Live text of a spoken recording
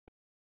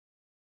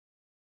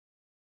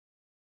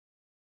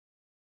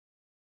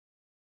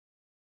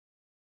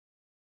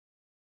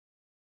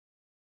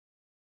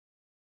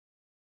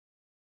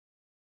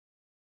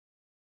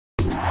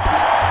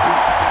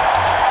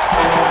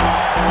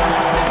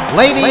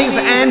Ladies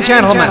and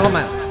gentlemen,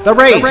 the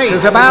race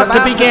is about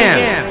to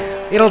begin.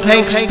 It'll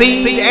take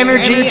speed,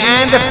 energy,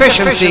 and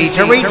efficiency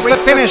to reach the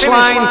finish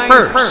line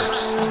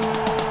first.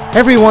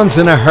 Everyone's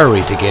in a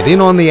hurry to get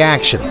in on the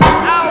action,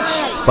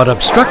 but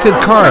obstructed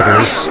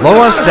corridors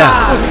slow us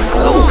down.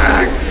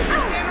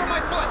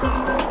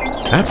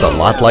 That's a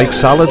lot like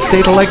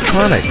solid-state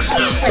electronics.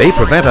 They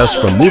prevent us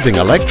from moving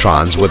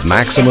electrons with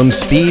maximum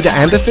speed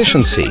and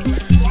efficiency.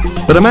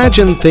 But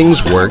imagine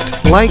things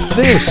worked like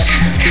this.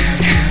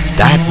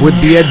 That would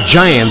be a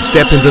giant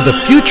step into the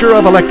future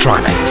of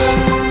electronics.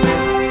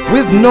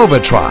 With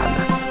Novatran,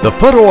 the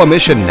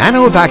photo-emission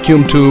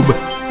nano-vacuum tube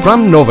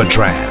from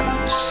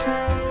Novatrans.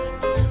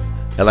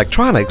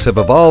 Electronics have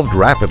evolved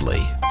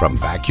rapidly, from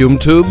vacuum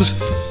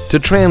tubes to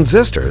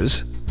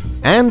transistors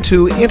and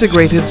to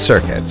integrated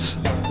circuits.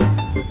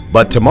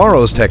 But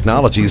tomorrow's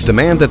technologies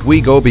demand that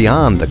we go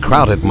beyond the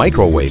crowded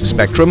microwave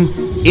spectrum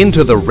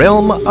into the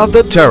realm of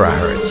the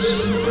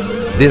terahertz.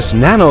 This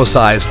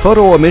nano-sized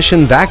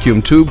photo-emission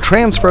vacuum tube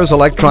transfers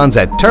electrons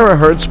at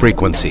terahertz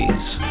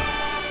frequencies.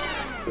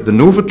 The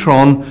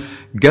Novatran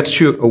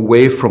gets you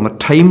away from a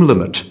time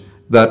limit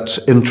that's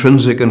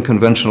intrinsic in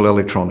conventional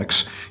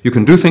electronics. You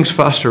can do things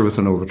faster with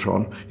the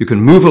Novatran. You can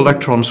move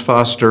electrons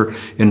faster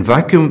in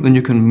vacuum than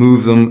you can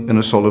move them in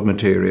a solid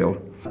material.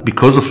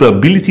 Because of the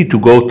ability to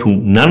go to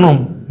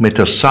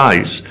nanometer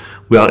size,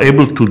 we are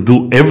able to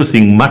do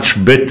everything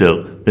much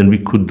better than we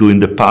could do in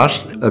the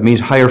past. It means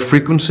higher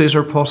frequencies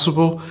are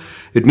possible.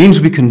 It means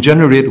we can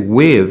generate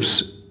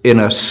waves in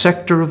a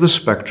sector of the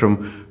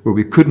spectrum where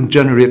we couldn't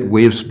generate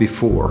waves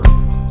before.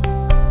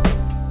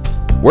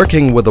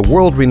 Working with the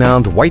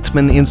world-renowned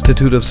Weizmann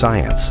Institute of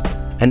Science,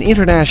 an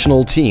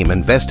international team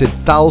invested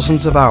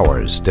thousands of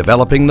hours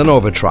developing the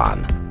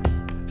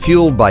Novatran,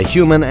 fueled by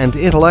human and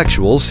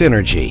intellectual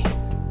synergy.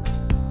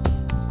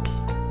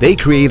 They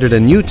created a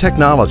new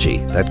technology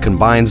that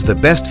combines the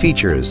best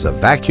features of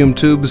vacuum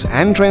tubes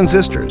and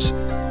transistors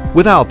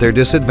without their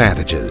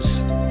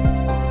disadvantages.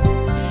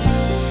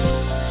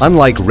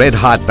 Unlike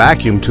red-hot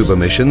vacuum tube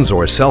emissions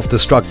or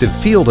self-destructive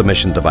field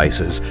emission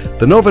devices,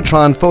 the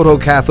Novatran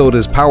photocathode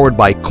is powered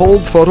by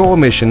cold photo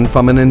emission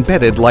from an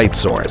embedded light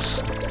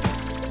source.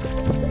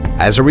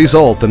 As a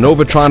result, the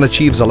Novatran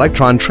achieves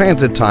electron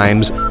transit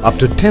times up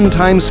to 10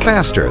 times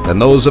faster than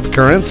those of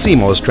current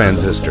CMOS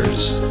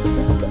transistors.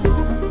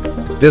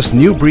 This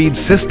new breed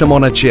system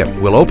on a chip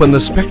will open the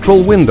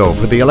spectral window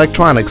for the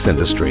electronics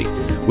industry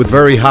with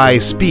very high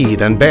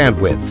speed and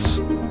bandwidths.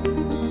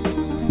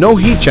 No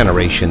heat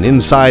generation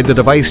inside the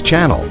device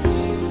channel,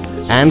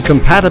 and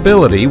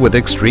compatibility with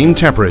extreme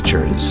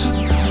temperatures.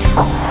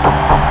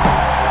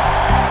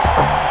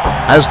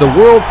 As the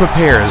world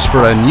prepares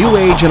for a new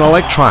age in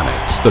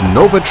electronics, the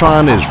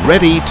Novatran is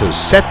ready to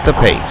set the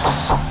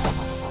pace.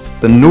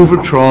 The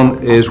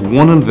Novatran is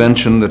one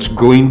invention that's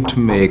going to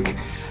make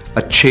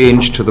a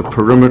change to the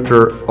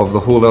perimeter of the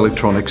whole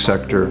electronic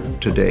sector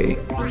today.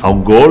 Our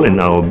goal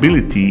and our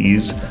ability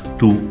is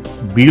to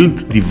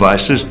build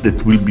devices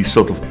that will be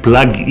sort of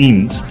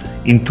plug-ins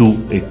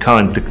into a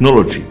current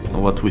technology.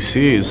 What we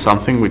see is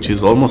something which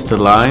is almost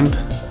aligned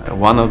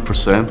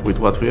 100% with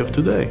what we have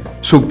today.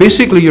 So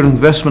basically your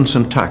investment's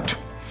intact,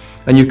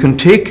 and you can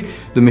take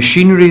the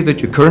machinery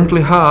that you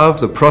currently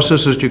have, the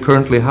processes you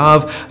currently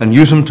have, and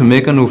use them to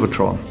make a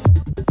Novatran.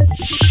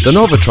 The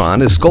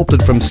Novatran is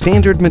sculpted from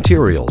standard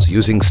materials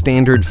using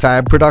standard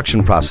fab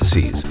production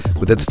processes,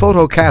 with its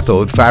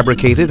photocathode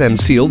fabricated and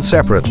sealed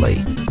separately.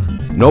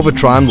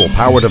 Novatran will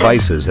power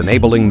devices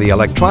enabling the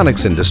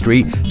electronics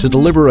industry to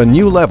deliver a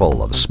new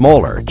level of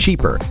smaller,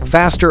 cheaper,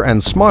 faster,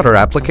 and smarter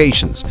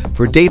applications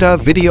for data,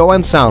 video,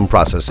 and sound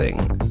processing.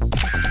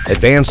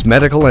 Advanced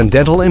medical and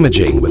dental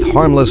imaging with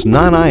harmless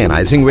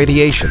non-ionizing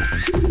radiation.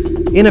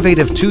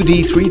 Innovative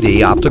 2D,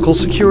 3D optical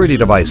security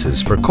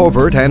devices for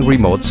covert and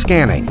remote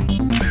scanning.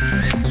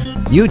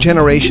 New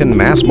generation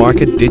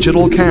mass-market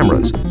digital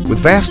cameras with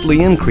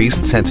vastly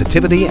increased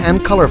sensitivity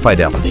and color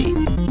fidelity.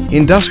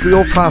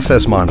 Industrial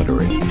process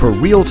monitoring for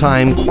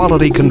real-time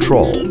quality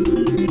control.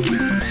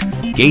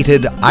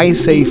 Gated,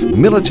 eye-safe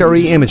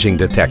military imaging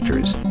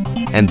detectors.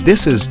 And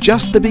this is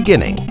just the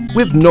beginning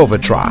with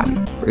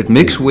Novatran. It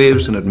makes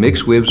waves, and it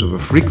makes waves of a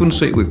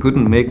frequency we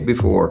couldn't make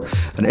before.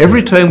 And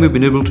every time we've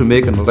been able to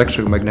make an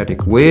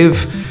electromagnetic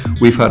wave,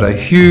 we've had a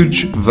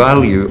huge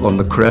value on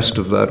the crest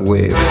of that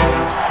wave.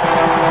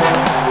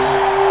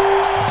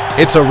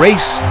 It's a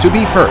race to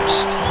be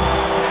first.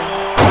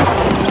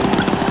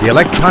 The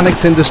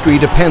electronics industry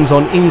depends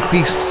on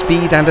increased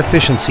speed and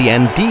efficiency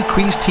and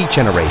decreased heat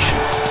generation.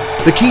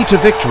 The key to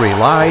victory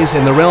lies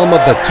in the realm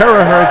of the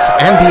terahertz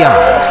and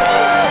beyond.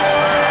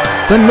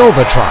 The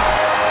Novatran.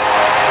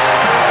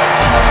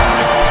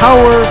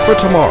 Power for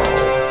tomorrow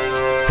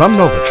from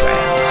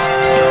Novatrans.